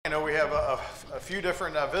have a few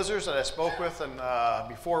different visitors that I spoke with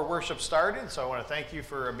before worship started, so I want to thank you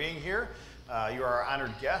for being here. You are our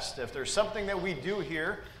honored guest. If there's something that we do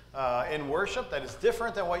here in worship that is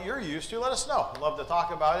different than what you're used to, let us know. I'd love to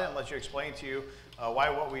talk about it and let you explain to you why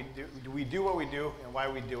we do what we do and why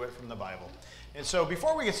we do it from the Bible. And so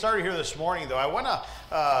before we get started here this morning, though, I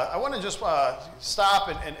want to just stop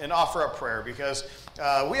and offer up prayer, because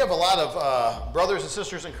we have a lot of brothers and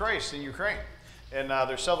sisters in Christ in Ukraine. And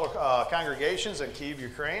there's several congregations in Kyiv,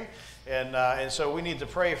 Ukraine. And so we need to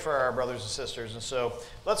pray for our brothers and sisters. And so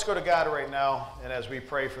let's go to God right now, and as we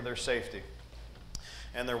pray for their safety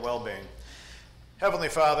and their well-being. Heavenly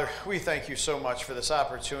Father, we thank you so much for this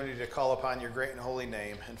opportunity to call upon your great and holy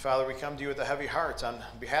name. And Father, we come to you with a heavy heart on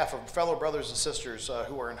behalf of fellow brothers and sisters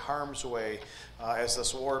who are in harm's way as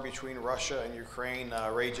this war between Russia and Ukraine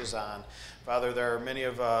rages on. Father, there are many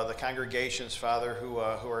of the congregations, Father, who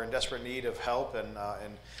are in desperate need of help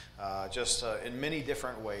and just in many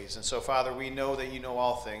different ways. And so, Father, we know that you know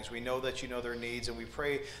all things. We know that you know their needs, and we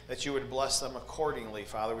pray that you would bless them accordingly,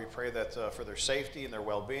 Father. We pray that for their safety and their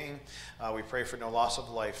well-being. We pray for no loss of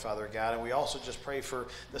life, Father God. And we also just pray for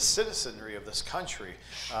the citizenry of this country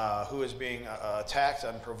who is being attacked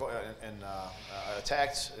and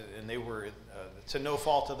attacked, and they were to no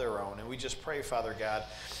fault of their own. And we just pray, Father God,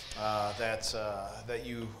 that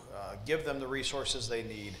you give them the resources they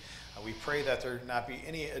need. We pray that there not be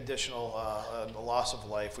any additional loss of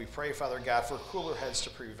life. We pray, Father God, for cooler heads to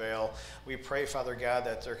prevail. We pray, Father God,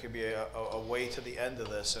 that there could be a way to the end of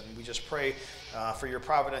this. And we just pray for your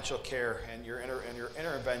providential care and your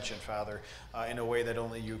intervention, Father, in a way that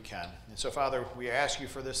only you can. And so, Father, we ask you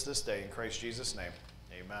for this day in Christ Jesus' name.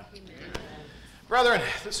 Amen. Amen. Brethren,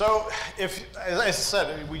 so as I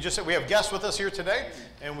said, we have guests with us here today,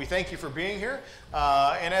 and we thank you for being here.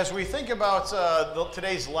 And as we think about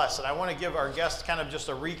today's lesson, I want to give our guests kind of just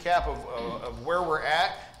a recap of where we're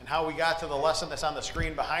at and how we got to the lesson that's on the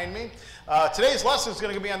screen behind me. Today's lesson is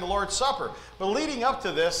going to be on the Lord's Supper. But leading up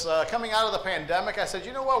to this, coming out of the pandemic, I said,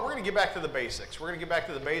 you know what, we're going to get back to the basics. We're going to get back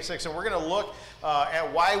to the basics, and we're going to look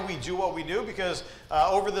at why we do what we do, because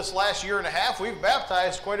over this last year and a half, we've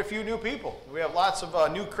baptized quite a few new people. We have lots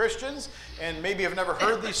of new Christians, and maybe have never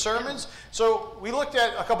heard these sermons. So we looked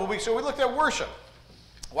at, a couple weeks ago, we looked at worship.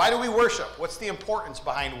 Why do we worship? What's the importance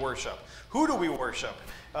behind worship? Who do we worship?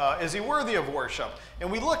 Is he worthy of worship? And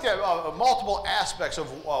we looked at multiple aspects of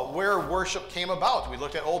where worship came about. We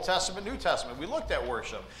looked at Old Testament, New Testament. We looked at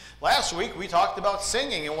worship. Last week, we talked about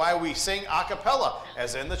singing and why we sing a cappella,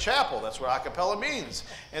 as in the chapel. That's what a cappella means.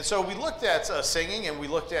 And so we looked at singing, and we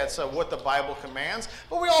looked at what the Bible commands,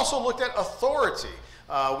 but we also looked at authority.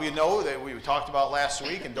 We know that we talked about last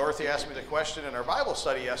week, and Dorothy asked me the question in our Bible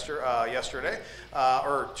study yesterday,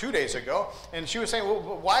 or 2 days ago, and she was saying,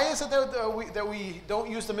 well, why is it that we don't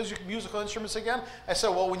use the musical instruments again? I said,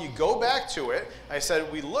 well, when you go back to it, I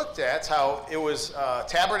said, we looked at how it was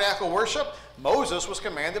tabernacle worship. Moses was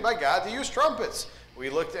commanded by God to use trumpets. We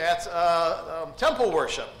looked at temple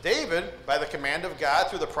worship. David, by the command of God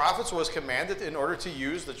through the prophets, was commanded in order to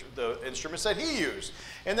use the instruments that he used.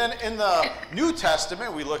 And then in the New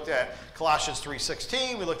Testament, we looked at Colossians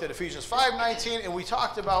 3:16, we looked at Ephesians 5:19, and we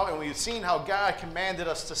talked about, and we've seen how God commanded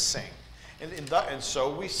us to sing. And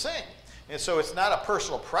so we sing. And so it's not a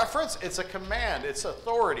personal preference, it's a command, it's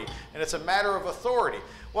authority, and it's a matter of authority.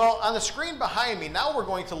 Well, on the screen behind me, now we're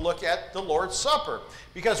going to look at the Lord's Supper.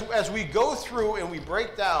 Because as we go through and we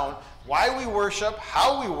break down why we worship,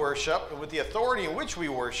 how we worship, and with the authority in which we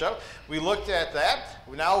worship, we looked at that.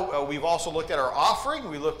 Now we've also looked at our offering,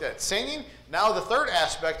 we looked at singing. Now the third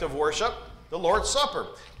aspect of worship, the Lord's Supper.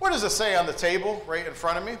 What does it say on the table right in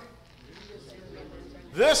front of me?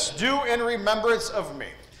 This do in remembrance of me.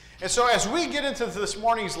 And so as we get into this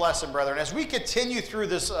morning's lesson, brethren, as we continue through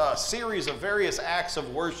this series of various acts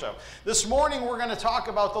of worship, this morning we're going to talk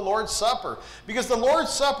about the Lord's Supper, because the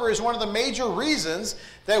Lord's Supper is one of the major reasons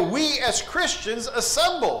that we as Christians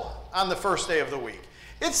assemble on the first day of the week.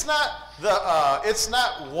 It's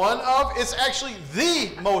it's actually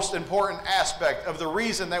the most important aspect of the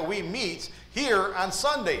reason that we meet here on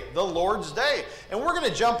Sunday, the Lord's Day. And we're going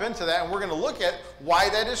to jump into that, and we're going to look at why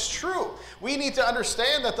that is true. We need to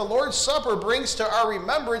understand that the Lord's Supper brings to our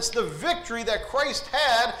remembrance the victory that Christ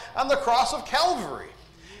had on the cross of Calvary.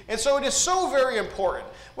 And so it is so very important.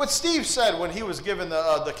 What Steve said when he was given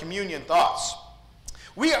the communion thoughts.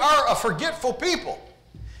 We are a forgetful people.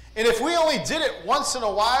 And if we only did it once in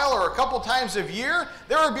a while or a couple times a year,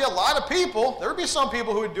 there would be a lot of people, there would be some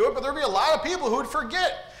people who would do it, but there would be a lot of people who would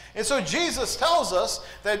forget. And so Jesus tells us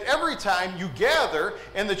that every time you gather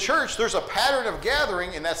in the church, there's a pattern of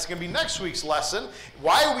gathering, and that's going to be next week's lesson,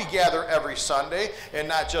 why we gather every Sunday and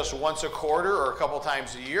not just once a quarter or a couple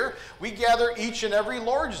times a year. We gather each and every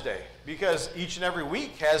Lord's Day, because each and every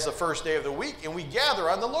week has the first day of the week, and we gather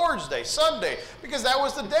on the Lord's Day, Sunday, because that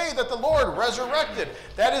was the day that the Lord resurrected.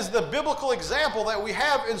 That is the biblical example that we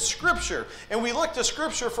have in Scripture. And we look to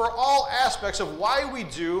Scripture for all aspects of why we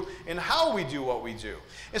do and how we do what we do.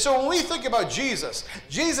 And so when we think about Jesus,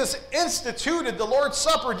 Jesus instituted the Lord's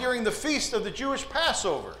Supper during the feast of the Jewish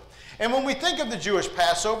Passover. And when we think of the Jewish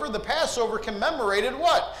Passover, the Passover commemorated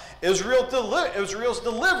what? Israel's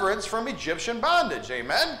deliverance from Egyptian bondage.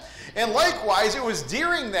 Amen? And likewise, it was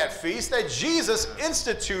during that feast that Jesus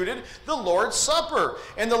instituted the Lord's Supper.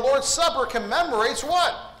 And the Lord's Supper commemorates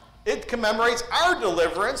what? It commemorates our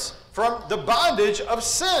deliverance from the bondage of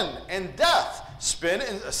sin and death, sin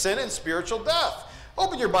and spiritual death.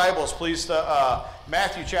 Open your Bibles, please, to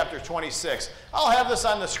Matthew chapter 26. I'll have this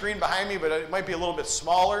on the screen behind me, but it might be a little bit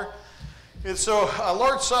smaller. And so,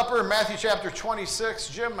 Lord's Supper, Matthew chapter 26.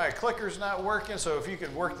 Jim, my clicker's not working, so if you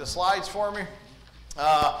could work the slides for me.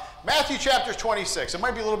 Matthew chapter 26. It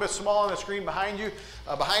might be a little bit small on the screen behind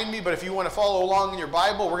me, but if you want to follow along in your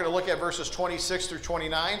Bible, we're going to look at verses 26 through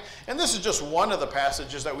 29. And this is just one of the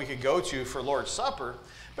passages that we could go to for Lord's Supper.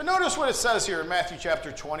 But notice what it says here in Matthew chapter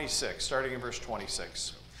 26, starting in verse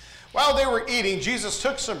 26. While they were eating, Jesus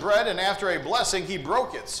took some bread, and after a blessing, he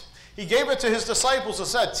broke it. He gave it to his disciples and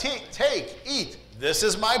said, "Take, eat, this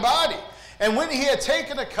is my body." And when he had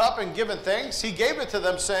taken a cup and given thanks, he gave it to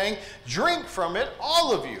them, saying, "Drink from it,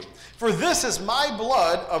 all of you. For this is my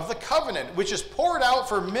blood of the covenant, which is poured out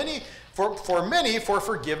for many for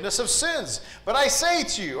forgiveness of sins. But I say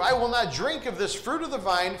to you, I will not drink of this fruit of the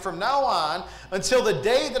vine from now on until the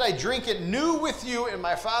day that I drink it new with you in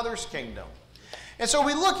my Father's kingdom." And so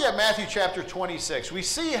we look at Matthew chapter 26. We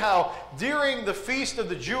see how during the feast of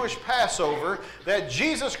the Jewish Passover that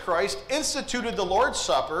Jesus Christ instituted the Lord's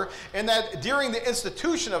Supper, and that during the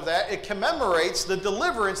institution of that, it commemorates the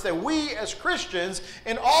deliverance that we as Christians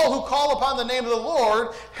and all who call upon the name of the Lord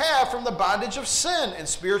have from the bondage of sin and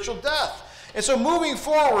spiritual death. And so moving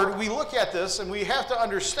forward, we look at this and we have to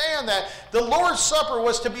understand that the Lord's Supper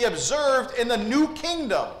was to be observed in the new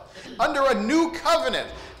kingdom, under a new covenant.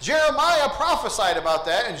 Jeremiah prophesied about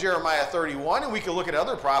that in Jeremiah 31, and we can look at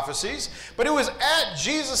other prophecies. But it was at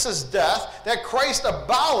Jesus' death that Christ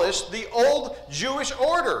abolished the old Jewish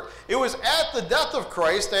order. It was at the death of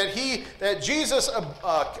Christ that Jesus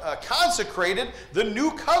consecrated the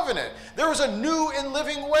new covenant. There was a new and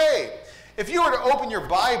living way. If you were to open your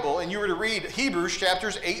Bible and you were to read Hebrews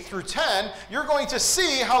chapters 8 through 10, you're going to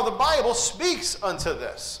see how the Bible speaks unto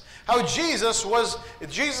this. How Jesus'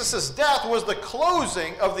 death was the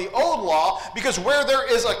closing of the old law, because where there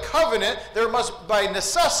is a covenant, there must by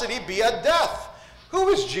necessity be a death. Who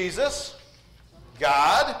is Jesus?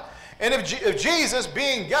 God. And if Jesus,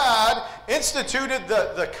 being God, instituted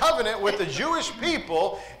the covenant with the Jewish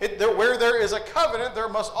people, where there is a covenant, there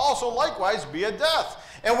must also likewise be a death.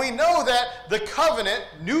 And we know that the covenant,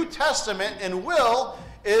 New Testament, and will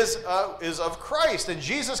is of Christ, and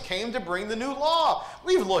Jesus came to bring the new law.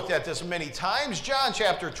 We've looked at this many times. John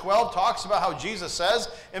chapter 12 talks about how Jesus says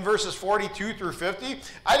in verses 42 through 50,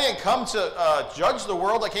 "I didn't come to judge the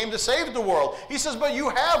world, I came to save the world." He says, "But you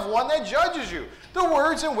have one that judges you. The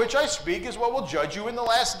words in which I speak is what will judge you in the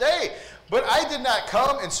last day. But I did not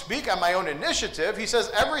come and speak on my own initiative." He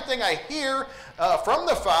says, "Everything I hear from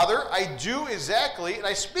the Father, I do exactly, and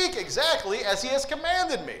I speak exactly as he has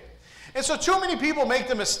commanded me." And so too many people make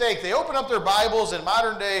the mistake. They open up their Bibles in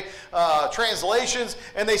modern day translations,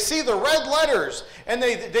 and they see the red letters, and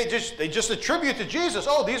they just attribute to Jesus,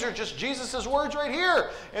 "Oh, these are just Jesus' words right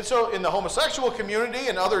here." And so in the homosexual community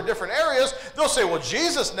and other different areas, they'll say, "Well,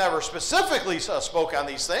 Jesus never specifically spoke on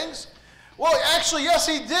these things." Well, actually, yes,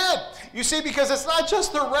 he did. You see, because it's not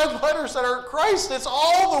just the red letters that are Christ, it's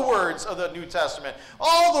all the words of the New Testament.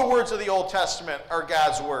 All the words of the Old Testament are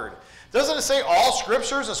God's word. Doesn't it say all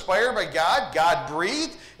Scripture is inspired by God, God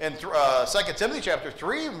breathed, in 2 Timothy chapter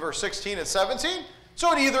 3, verse 16 and 17?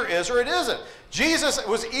 So it either is or it isn't. Jesus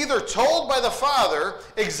was either told by the Father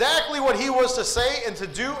exactly what he was to say and to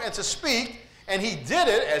do and to speak, and he did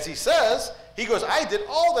it, as he says. He goes, "I did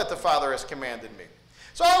all that the Father has commanded me."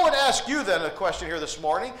 So I would ask you then a question here this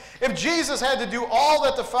morning. If Jesus had to do all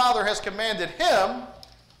that the Father has commanded him,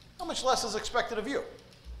 how much less is expected of you?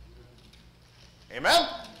 Amen?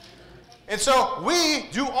 And so we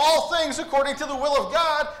do all things according to the will of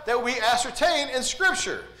God that we ascertain in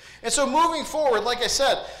Scripture. And so moving forward, like I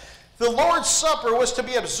said, the Lord's Supper was to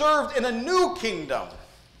be observed in a new kingdom.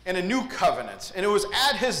 and a new covenant. And it was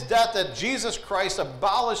at his death that Jesus Christ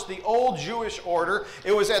abolished the old Jewish order.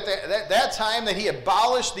 It was at that time that he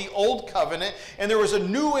abolished the old covenant, and there was a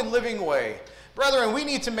new and living way. Brethren, we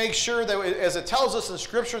need to make sure that, as it tells us in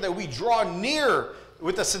Scripture, that we draw near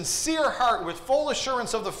with a sincere heart, with full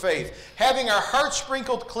assurance of the faith, having our hearts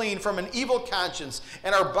sprinkled clean from an evil conscience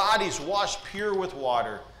and our bodies washed pure with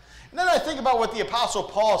water. And then I think about what the Apostle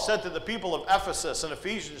Paul said to the people of Ephesus in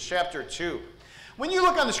Ephesians chapter 2. When you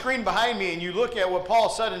look on the screen behind me and you look at what Paul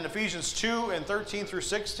said in Ephesians 2 and 13 through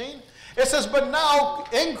 16, it says, "But now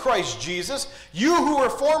in Christ Jesus, you who were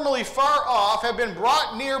formerly far off have been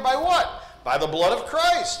brought near by what? By the blood of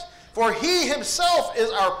Christ. For he himself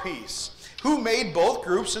is our peace, who made both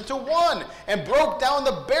groups into one and broke down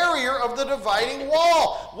the barrier of the dividing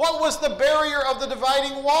wall." What was the barrier of the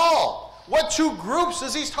dividing wall? What two groups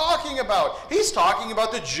is he talking about? He's talking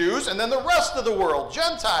about the Jews and then the rest of the world,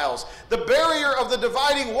 Gentiles. The barrier of the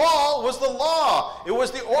dividing wall was the law. It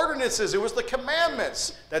was the ordinances. It was the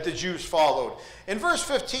commandments that the Jews followed. In verse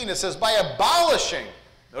 15 it says, by abolishing,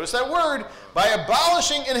 notice that word, by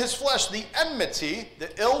abolishing in his flesh the enmity, the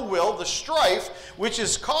ill will, the strife, which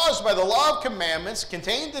is caused by the law of commandments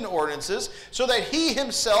contained in ordinances, so that he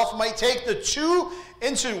himself might take the two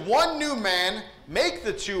into one new man, make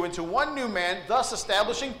the two into one new man, thus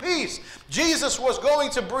establishing peace. Jesus was going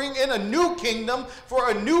to bring in a new kingdom for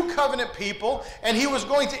a new covenant people, and he was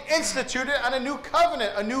going to institute it on a new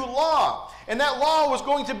covenant, a new law. And that law was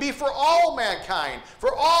going to be for all mankind,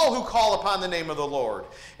 for all who call upon the name of the Lord.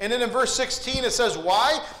 And then in verse 16 it says,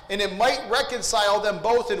 why? And it might reconcile them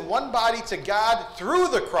both in one body to God through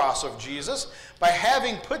the cross of Jesus, by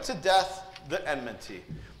having put to death the enmity.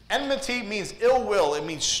 Enmity means ill will, it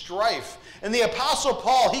means strife. And the Apostle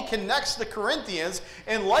Paul, he connects the Corinthians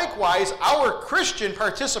and likewise our Christian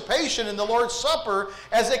participation in the Lord's Supper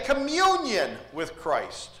as a communion with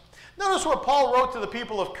Christ. Notice what Paul wrote to the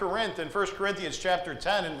people of Corinth in 1 Corinthians chapter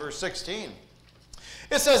 10 and verse 16.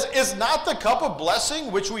 It says, is not the cup of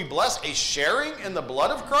blessing which we bless a sharing in the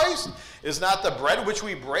blood of Christ? Is not the bread which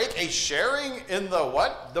we break a sharing in the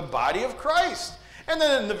what? The body of Christ. And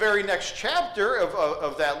then in the very next chapter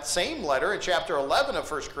of that same letter, in chapter 11 of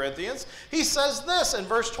 1 Corinthians, he says this in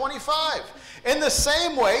verse 25. In the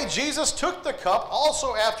same way, Jesus took the cup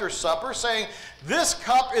also after supper, saying, this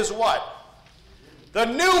cup is what? The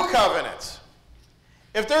new covenant.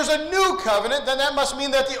 If there's a new covenant, then that must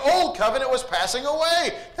mean that the old covenant was passing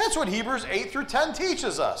away. That's what Hebrews 8 through 10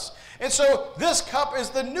 teaches us. And so this cup is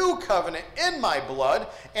the new covenant in my blood,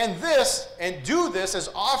 and do this as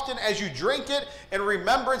often as you drink it in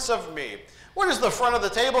remembrance of me. What does the front of the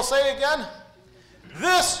table say again?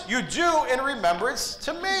 This you do in remembrance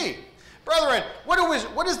to me. Brethren,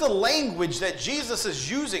 what is the language that Jesus is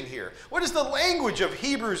using here? What is the language of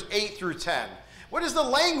Hebrews 8 through 10? What is the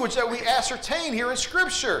language that we ascertain here in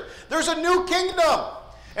Scripture? There's a new kingdom,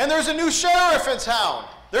 and there's a new sheriff in town.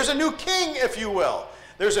 There's a new king, if you will.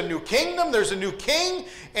 There's a new kingdom, there's a new king,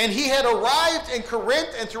 and he had arrived in Corinth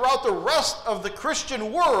and throughout the rest of the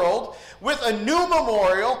Christian world with a new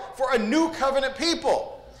memorial for a new covenant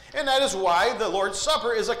people. And that is why the Lord's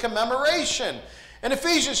Supper is a commemoration. In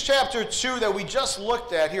Ephesians chapter 2 that we just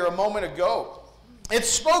looked at here a moment ago, it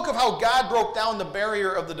spoke of how God broke down the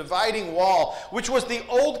barrier of the dividing wall, which was the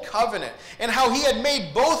old covenant, and how he had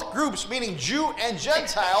made both groups, meaning Jew and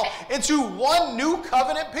Gentile, into one new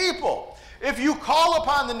covenant people. If you call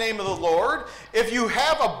upon the name of the Lord, if you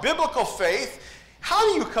have a biblical faith,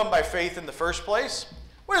 how do you come by faith in the first place?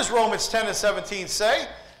 What does Romans 10 and 17 say?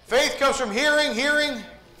 Faith comes from hearing, hearing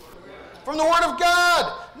from the Word of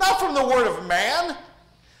God, not from the Word of man.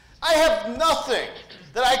 I have nothing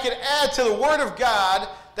that I can add to the Word of God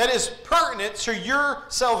that is pertinent to your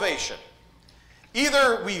salvation.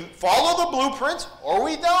 Either we follow the blueprint or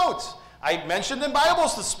we don't. I mentioned in Bible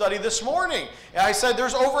study this morning, and I said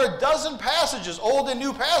there's over a dozen passages, old and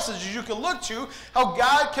new passages you can look to, how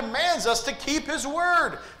God commands us to keep his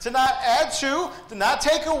word, to not add to not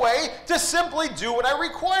take away, to simply do what I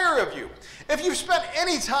require of you. If you've spent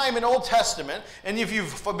any time in Old Testament, and if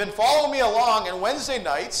you've been following me along on Wednesday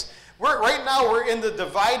nights, right now we're in the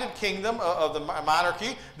divided kingdom of the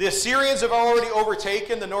monarchy. The Assyrians have already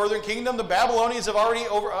overtaken the northern kingdom. The Babylonians have already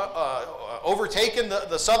overtaken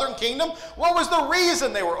the southern kingdom. What was the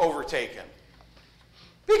reason they were overtaken?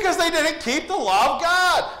 Because they didn't keep the law of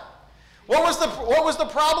God. What was the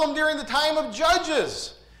problem during the time of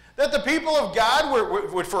Judges? That the people of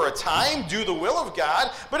God would for a time do the will of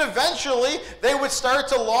God, but eventually they would start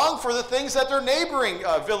to long for the things that their neighboring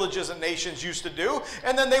villages and nations used to do,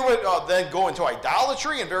 and then they would then go into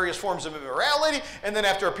idolatry and various forms of immorality, and then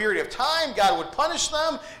after a period of time, God would punish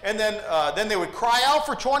them, and then they would cry out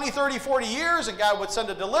for 20, 30, 40 years, and God would send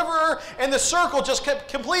a deliverer, and the circle just kept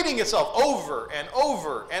completing itself over and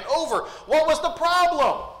over and over. What was the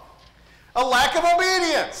problem? A lack of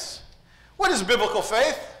obedience. What is biblical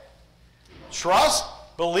faith? Trust,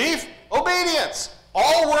 belief, obedience,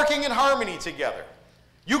 all working in harmony together.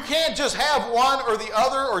 You can't just have one or the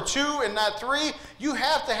other or two and not three. You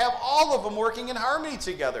have to have all of them working in harmony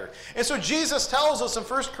together. And so Jesus tells us in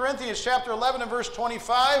 1 Corinthians chapter 11 and verse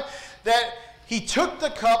 25 that he took the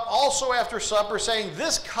cup also after supper, saying,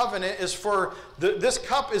 this cup is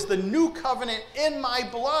the new covenant in my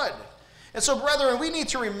blood. And so, brethren, we need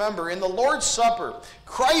to remember in the Lord's Supper,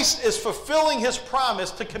 Christ is fulfilling his promise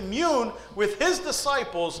to commune with his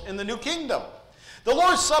disciples in the new kingdom. The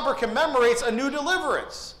Lord's Supper commemorates a new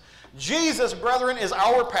deliverance. Jesus, brethren, is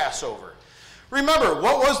our Passover. Remember,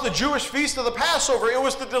 what was the Jewish feast of the Passover? It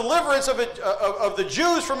was the deliverance of the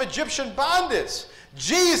Jews from Egyptian bondage.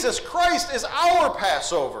 Jesus Christ is our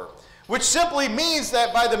Passover, which simply means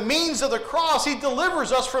that by the means of the cross, he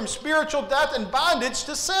delivers us from spiritual death and bondage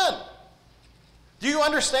to sin. Do you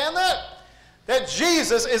understand that? That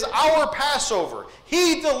Jesus is our Passover.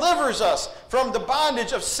 He delivers us from the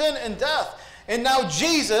bondage of sin and death. And now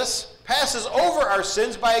Jesus passes over our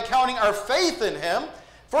sins by accounting our faith in him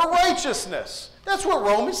for righteousness. That's what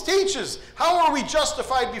Romans teaches. How are we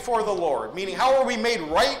justified before the Lord? Meaning, how are we made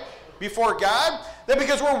right before God? That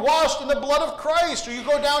because we're washed in the blood of Christ. Or you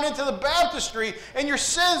go down into the baptistry and your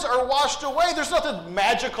sins are washed away. There's nothing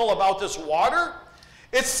magical about this water.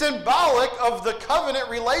 It's symbolic of the covenant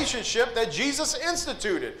relationship that Jesus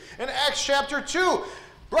instituted. In Acts chapter 2,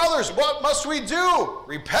 brothers, what must we do?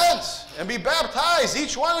 Repent and be baptized,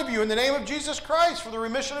 each one of you, in the name of Jesus Christ for the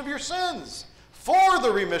remission of your sins. For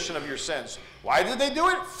the remission of your sins. Why did they do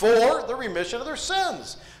it? For the remission of their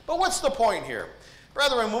sins. But what's the point here?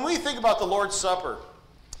 Brethren, when we think about the Lord's Supper,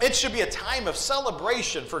 it should be a time of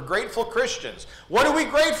celebration for grateful Christians. What are we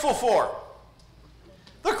grateful for?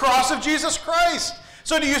 The cross of Jesus Christ.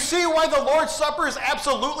 So do you see why the Lord's Supper is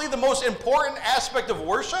absolutely the most important aspect of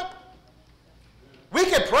worship? We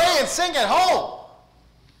can pray and sing at home.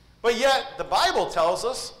 But yet, the Bible tells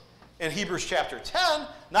us in Hebrews chapter 10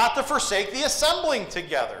 not to forsake the assembling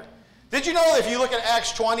together. Did you know that if you look at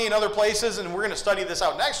Acts 20 and other places, and we're going to study this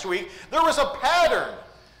out next week, there was a pattern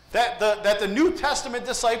that the New Testament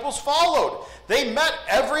disciples followed. They met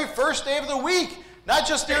every first day of the week, not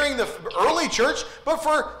just during the early church, but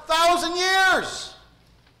for 1,000 years.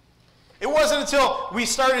 It wasn't until we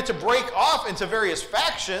started to break off into various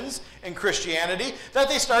factions in Christianity that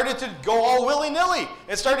they started to go all willy-nilly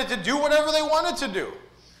and started to do whatever they wanted to do.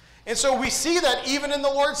 And so we see that even in the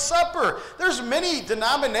Lord's Supper. There's many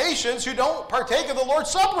denominations who don't partake of the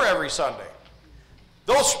Lord's Supper every Sunday.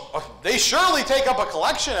 They surely take up a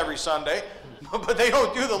collection every Sunday, but they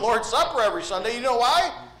don't do the Lord's Supper every Sunday. You know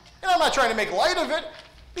why? And I'm not trying to make light of it,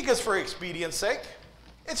 because for expedience sake,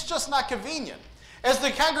 it's just not convenient. As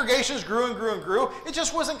the congregations grew and grew and grew, it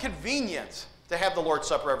just wasn't convenient to have the Lord's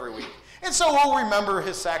Supper every week. And so we'll remember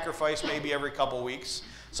his sacrifice maybe every couple weeks.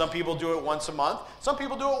 Some people do it once a month. Some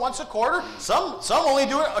people do it once a quarter. Some only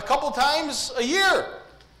do it a couple times a year.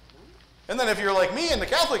 And then if you're like me in the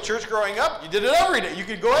Catholic Church growing up, you did it every day. You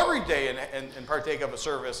could go every day and partake of a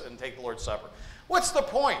service and take the Lord's Supper. What's the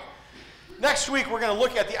point? Next week, we're going to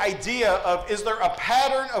look at the idea of, is there a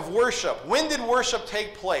pattern of worship? When did worship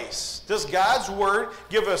take place? Does God's Word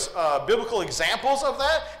give us biblical examples of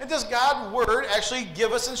that? And does God's Word actually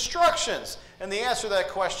give us instructions? And the answer to that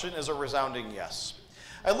question is a resounding yes.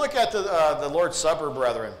 I look at the Lord's Supper,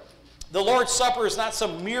 brethren. The Lord's Supper is not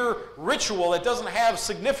some mere ritual that doesn't have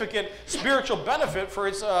significant spiritual benefit for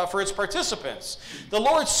its participants. The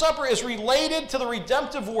Lord's Supper is related to the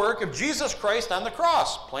redemptive work of Jesus Christ on the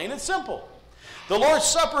cross, plain and simple. The Lord's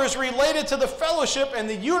Supper is related to the fellowship and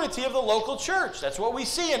the unity of the local church. That's what we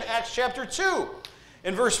see in Acts chapter 2.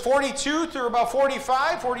 In verse 42 through about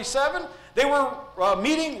 45, 47, they were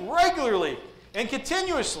meeting regularly and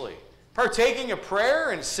continuously, partaking of prayer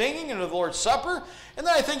and singing in the Lord's Supper. And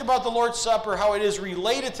then I think about the Lord's Supper, how it is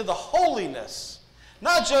related to the holiness,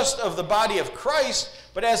 not just of the body of Christ,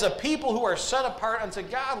 but as a people who are set apart unto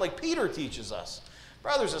God, like Peter teaches us.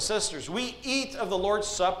 Brothers and sisters, we eat of the Lord's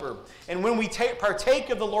Supper, and when we partake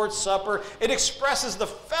of the Lord's Supper, it expresses the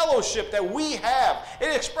fellowship that we have.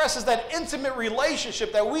 It expresses that intimate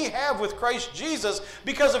relationship that we have with Christ Jesus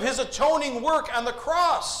because of his atoning work on the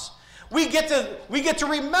cross. we get to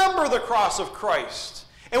remember the cross of Christ.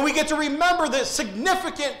 And we get to remember the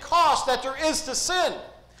significant cost that there is to sin.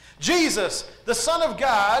 Jesus, the Son of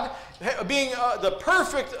God, being the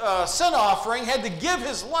perfect sin offering, had to give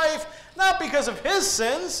his life not because of his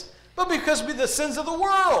sins, but because of the sins of the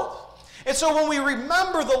world. And so when we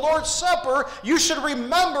remember the Lord's Supper, you should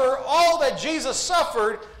remember all that Jesus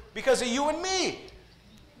suffered because of you and me.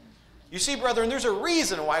 You see, brethren, there's a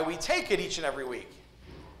reason why we take it each and every week.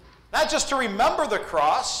 Not just to remember the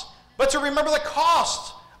cross, but to remember the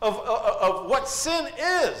cost of what sin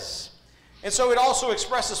is. And so it also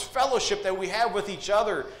expresses fellowship that we have with each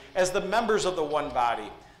other as the members of the one body.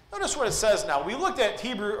 Notice what it says now. We looked at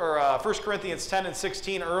 1 Corinthians 10 and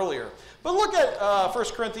 16 earlier. But look at 1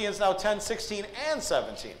 Corinthians now 10, 16, and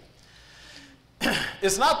 17.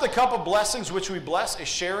 Is not the cup of blessings which we bless a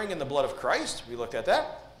sharing in the blood of Christ? We looked at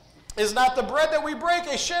that. Is not the bread that we break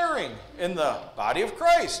a sharing in the body of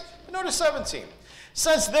Christ? But notice 17.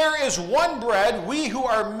 Since there is one bread, we who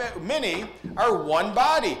are many are one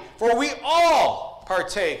body, for we all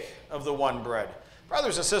partake of the one bread.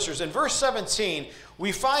 Brothers and sisters, in verse 17,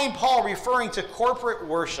 we find Paul referring to corporate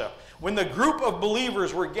worship. When the group of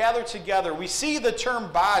believers were gathered together, we see the term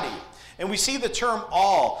body, and we see the term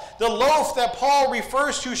all. The loaf that Paul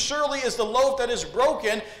refers to surely is the loaf that is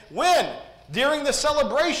broken when? During the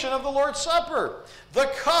celebration of the Lord's Supper.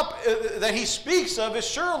 The cup that he speaks of is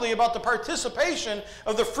surely about the participation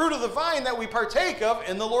of the fruit of the vine that we partake of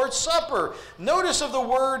in the Lord's Supper. Notice of the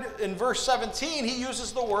word in verse 17, he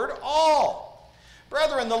uses the word all.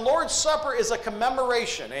 Brethren, the Lord's Supper is a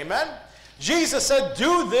commemoration. Amen? Jesus said,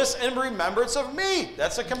 do this in remembrance of me.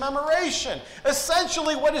 That's a commemoration.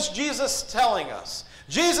 Essentially, what is Jesus telling us?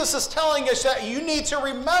 Jesus is telling us that you need to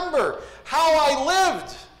remember how I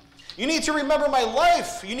lived. You need to remember my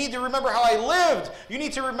life. You need to remember how I lived. You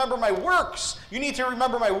need to remember my works. You need to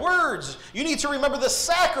remember my words. You need to remember the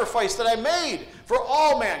sacrifice that I made for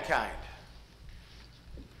all mankind.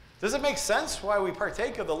 Does it make sense why we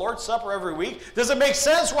partake of the Lord's Supper every week? Does it make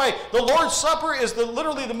sense why the Lord's Supper is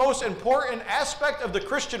literally the most important aspect of the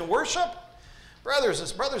Christian worship? Brothers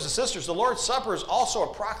and sisters, the Lord's Supper is also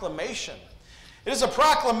a proclamation. It is a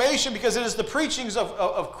proclamation because it is the preachings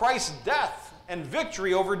of Christ's death and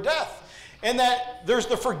victory over death. And that there's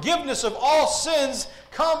the forgiveness of all sins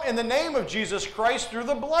come in the name of Jesus Christ through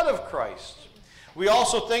the blood of Christ. We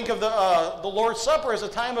also think of the Lord's Supper as a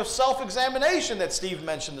time of self-examination that Steve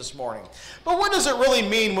mentioned this morning. But what does it really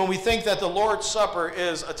mean when we think that the Lord's Supper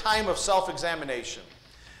is a time of self-examination?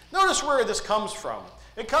 Notice where this comes from.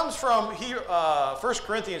 It comes from 1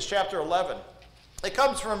 Corinthians chapter 11. It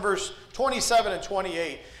comes from verse 27 and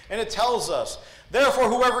 28. And it tells us, therefore,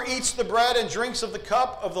 whoever eats the bread and drinks of the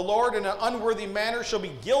cup of the Lord in an unworthy manner shall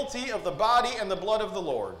be guilty of the body and the blood of the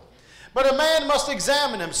Lord. But a man must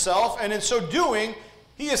examine himself, and in so doing,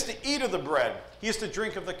 he is to eat of the bread. He is to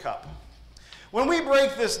drink of the cup. When we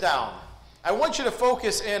break this down, I want you to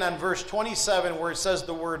focus in on verse 27 where it says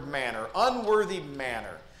the word manner, unworthy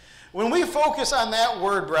manner. When we focus on that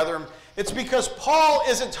word, brethren, it's because Paul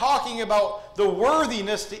isn't talking about the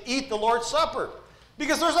worthiness to eat the Lord's Supper.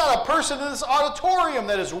 Because there's not a person in this auditorium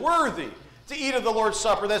that is worthy to eat of the Lord's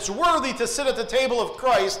Supper, that's worthy to sit at the table of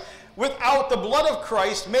Christ without the blood of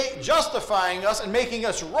Christ justifying us and making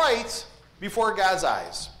us right before God's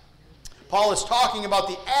eyes. Paul is talking about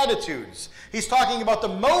the attitudes. He's talking about the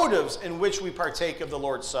motives in which we partake of the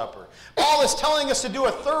Lord's Supper. Paul is telling us to do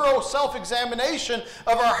a thorough self-examination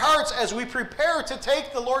of our hearts as we prepare to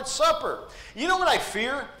take the Lord's Supper. You know what I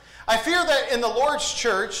fear? I fear that in the Lord's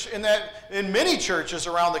church, in many churches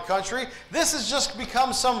around the country, this has just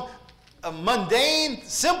become a mundane,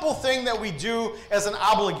 simple thing that we do as an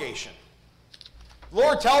obligation. The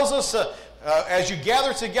Lord tells us, as you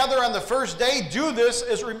gather together on the first day, do this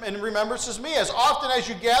in remembrance of me. As often as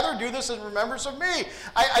you gather, do this in remembrance of me.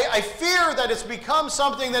 I fear that it's become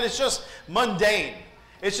something that is just mundane.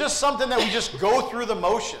 It's just something that we just go through the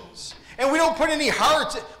motions. And we don't put any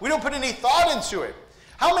heart, we don't put any thought into it.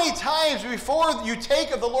 How many times before you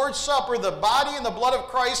take of the Lord's Supper, the body and the blood of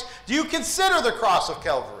Christ, do you consider the cross of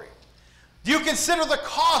Calvary? Do you consider the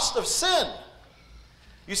cost of sin?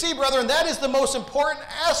 You see, brethren, that is the most important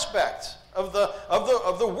aspect of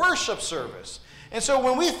the worship service. And so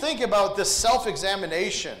when we think about this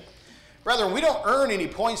self-examination, brethren, we don't earn any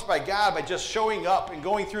points by God by just showing up and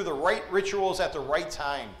going through the right rituals at the right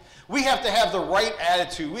time. We have to have the right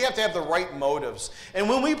attitude. We have to have the right motives. And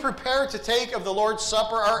when we prepare to take of the Lord's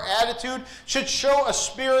Supper, our attitude should show a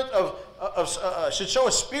spirit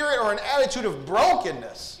or an attitude of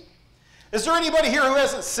brokenness. Is there anybody here who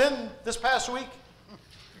hasn't sinned this past week?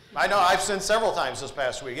 I know I've sinned several times this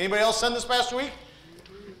past week. Anybody else sinned this past week?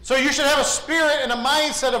 So you should have a spirit and a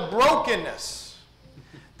mindset of brokenness.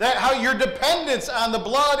 That how your dependence on the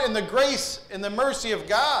blood and the grace and the mercy of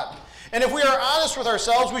God. And if we are honest with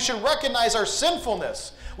ourselves, we should recognize our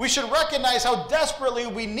sinfulness. We should recognize how desperately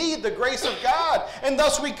we need the grace of God. And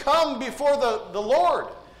thus we come before the Lord.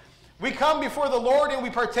 We come before the Lord and we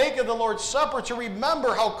partake of the Lord's Supper to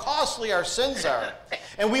remember how costly our sins are.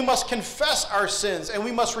 And we must confess our sins and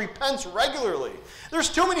we must repent regularly. There's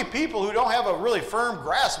too many people who don't have a really firm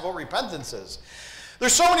grasp of what repentance is.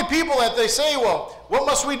 There's so many people that they say, well, what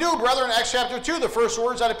must we do, brethren? In Acts chapter 2, the first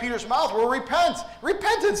words out of Peter's mouth were repent.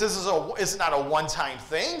 Repentance is not a one-time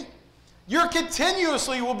thing. You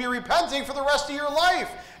continuously will be repenting for the rest of your life.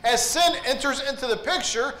 As sin enters into the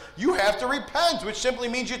picture, you have to repent, which simply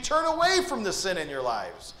means you turn away from the sin in your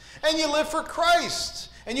lives. And you live for Christ.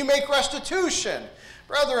 And you make restitution.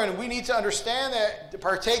 Brethren, we need to understand that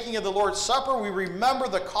partaking of the Lord's Supper, we remember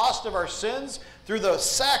the cost of our sins through the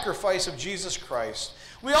sacrifice of Jesus Christ.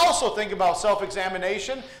 We also think about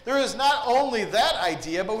self-examination. There is not only that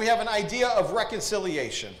idea, but we have an idea of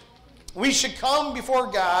reconciliation. We should come before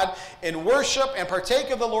God in worship and partake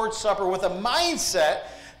of the Lord's Supper with a mindset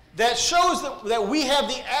that shows that we have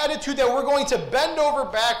the attitude that we're going to bend over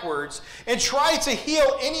backwards and try to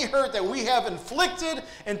heal any hurt that we have inflicted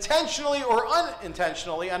intentionally or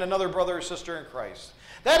unintentionally on another brother or sister in Christ.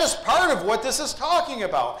 That is part of what this is talking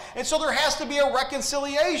about. And so there has to be a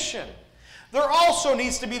reconciliation. There also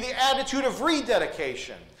needs to be the attitude of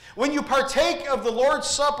rededication. When you partake of the Lord's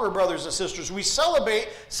Supper, brothers and sisters, we celebrate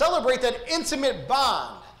that intimate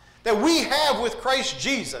bond that we have with Christ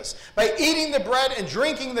Jesus. By eating the bread and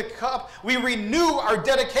drinking the cup, we renew our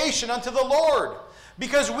dedication unto the Lord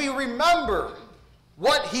because we remember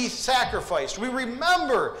what he sacrificed. We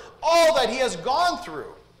remember all that he has gone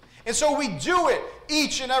through. And so we do it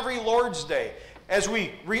each and every Lord's Day as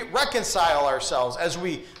we reconcile ourselves, as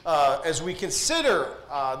we consider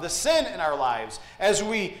the sin in our lives, as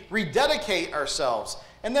we rededicate ourselves.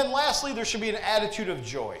 And then lastly, there should be an attitude of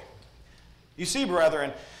joy. You see,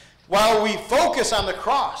 brethren, while we focus on the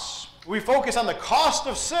cross, we focus on the cost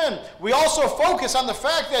of sin, we also focus on the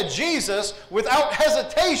fact that Jesus, without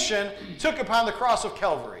hesitation, took upon the cross of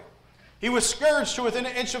Calvary. He was scourged to within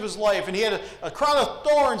an inch of his life, and he had a crown of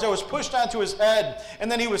thorns that was pushed onto his head, and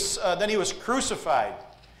then he was crucified.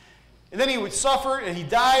 And then he would suffer, and he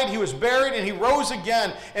died, he was buried, and he rose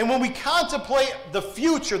again. And when we contemplate the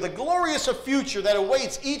future, the glorious future that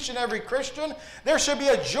awaits each and every Christian, there should be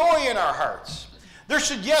a joy in our hearts. There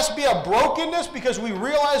should, yes, be a brokenness because we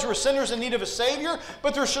realize we're sinners in need of a Savior,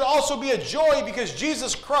 but there should also be a joy because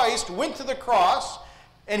Jesus Christ went to the cross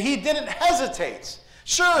and he didn't hesitate.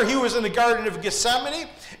 Sure, he was in the Garden of Gethsemane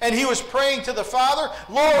and he was praying to the Father,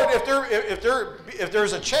 Lord, if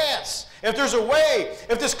there's a chance, if there's a way,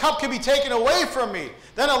 if this cup can be taken away from me,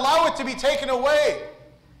 then allow it to be taken away.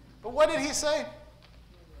 But what did he say?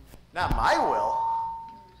 Not my will.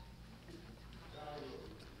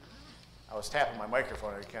 I was tapping my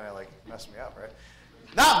microphone and it kind of like messed me up, right?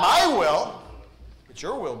 Not my will, but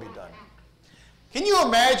your will be done. Can you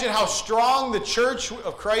imagine how strong the church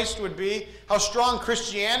of Christ would be, how strong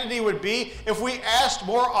Christianity would be if we asked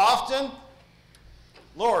more often,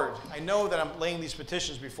 Lord, I know that I'm laying these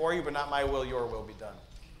petitions before you, but not my will, your will be done.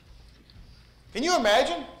 Can you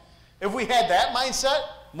imagine if we had that mindset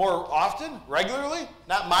more often, regularly?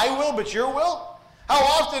 Not my will, but your will? How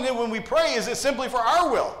often when we pray is it simply for our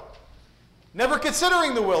will? Never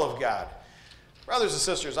considering the will of God. Brothers and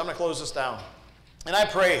sisters, I'm going to close this down. And I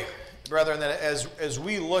pray, brethren, that as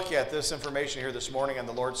we look at this information here this morning on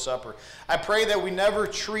the Lord's Supper, I pray that we never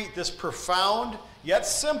treat this profound yet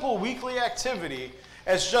simple weekly activity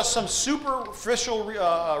as just some superficial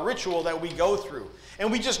ritual that we go through.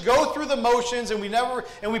 And we just go through the motions and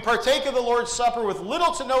we partake of the Lord's Supper with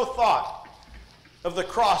little to no thought of the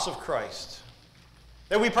cross of Christ.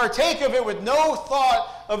 That we partake of it with no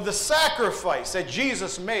thought of the sacrifice that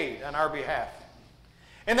Jesus made on our behalf.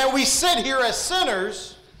 And that we sit here as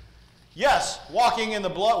sinners, yes, walking in the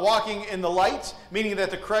blood, walking in the light, meaning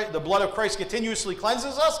that the blood of Christ continuously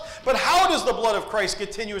cleanses us. But how does the blood of Christ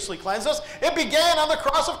continuously cleanse us? It began on the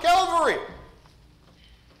cross of Calvary.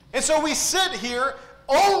 And so we sit here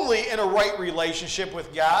only in a right relationship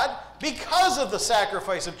with God because of the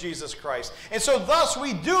sacrifice of Jesus Christ. And so thus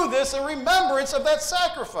we do this in remembrance of that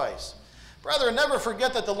sacrifice. Brethren, never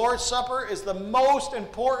forget that the Lord's Supper is the most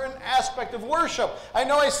important aspect of worship. I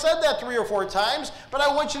know I said that 3 or 4 times, but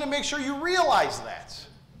I want you to make sure you realize that.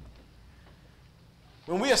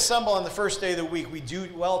 When we assemble on the first day of the week, we do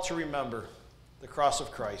well to remember the cross of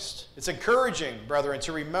Christ. It's encouraging, brethren,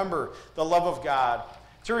 to remember the love of God,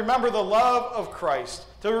 to remember the love of Christ,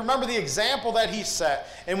 to remember the example that he set.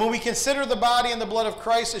 And when we consider the body and the blood of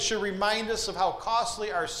Christ, it should remind us of how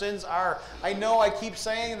costly our sins are. I know I keep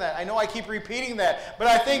saying that. I know I keep repeating that. But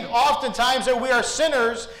I think oftentimes that we are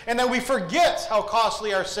sinners and that we forget how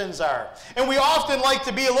costly our sins are. And we often like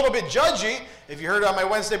to be a little bit judgy. If you heard on my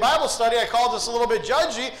Wednesday Bible study, I called this a little bit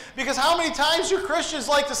judgy, because how many times do Christians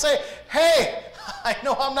like to say, hey, I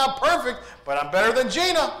know I'm not perfect, but I'm better than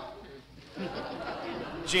Gina.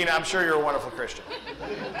 Gina, I'm sure you're a wonderful Christian.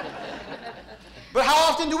 But how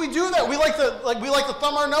often do we do that? We like to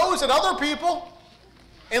thumb our nose at other people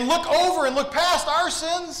and look over and look past our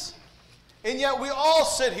sins. And yet we all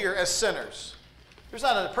sit here as sinners. There's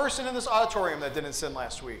not a person in this auditorium that didn't sin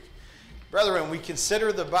last week. Brethren, we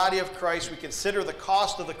consider the body of Christ. We consider the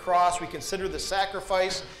cost of the cross. We consider the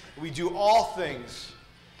sacrifice. We do all things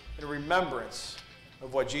in remembrance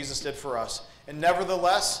of what Jesus did for us. And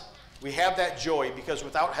nevertheless, we have that joy, because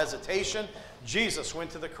without hesitation, Jesus went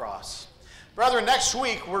to the cross. Brethren, next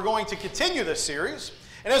week we're going to continue this series.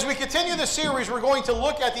 And as we continue this series, we're going to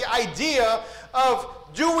look at the idea of,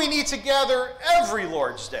 do we need to gather every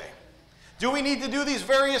Lord's Day? Do we need to do these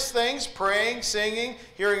various things, praying, singing,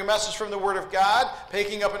 hearing a message from the Word of God,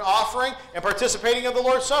 picking up an offering, and participating in the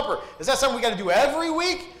Lord's Supper? Is that something we got to do every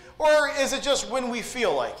week? Or is it just when we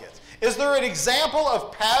feel like it? Is there an example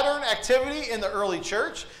of pattern activity in the early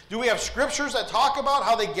church? Do we have scriptures that talk about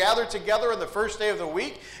how they gathered together on the first day of the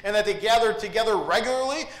week, and that they gathered together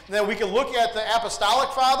regularly? And then we can look at the apostolic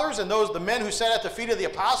fathers and the men who sat at the feet of the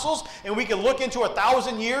apostles, and we can look into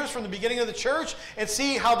 1,000 years from the beginning of the church and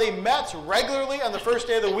see how they met regularly on the first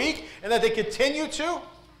day of the week, and that they continue to.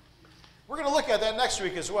 We're going to look at that next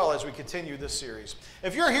week as well as we continue this series.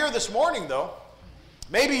 If you're here this morning, though,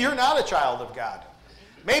 maybe you're not a child of God.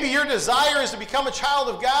 Maybe your desire is to become a child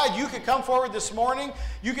of God. You could come forward this morning.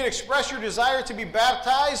 You can express your desire to be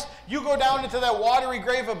baptized. You go down into that watery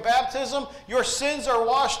grave of baptism. Your sins are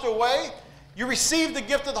washed away. You receive the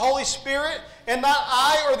gift of the Holy Spirit. And not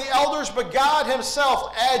I or the elders, but God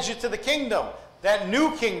himself adds you to the kingdom. That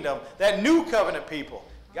new covenant people.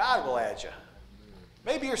 God will add you.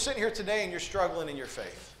 Maybe you're sitting here today and you're struggling in your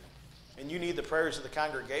faith. And you need the prayers of the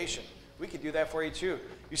congregation. We could do that for you too.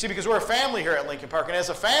 You see, because we're a family here at Lincoln Park. And as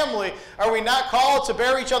a family, are we not called to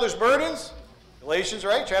bear each other's burdens? Galatians,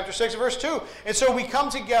 right? Chapter 6, verse 2. And so we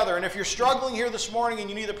come together. And if you're struggling here this morning and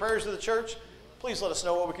you need the prayers of the church, please let us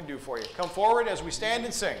know what we can do for you. Come forward as we stand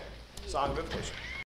and sing Song of Invitation.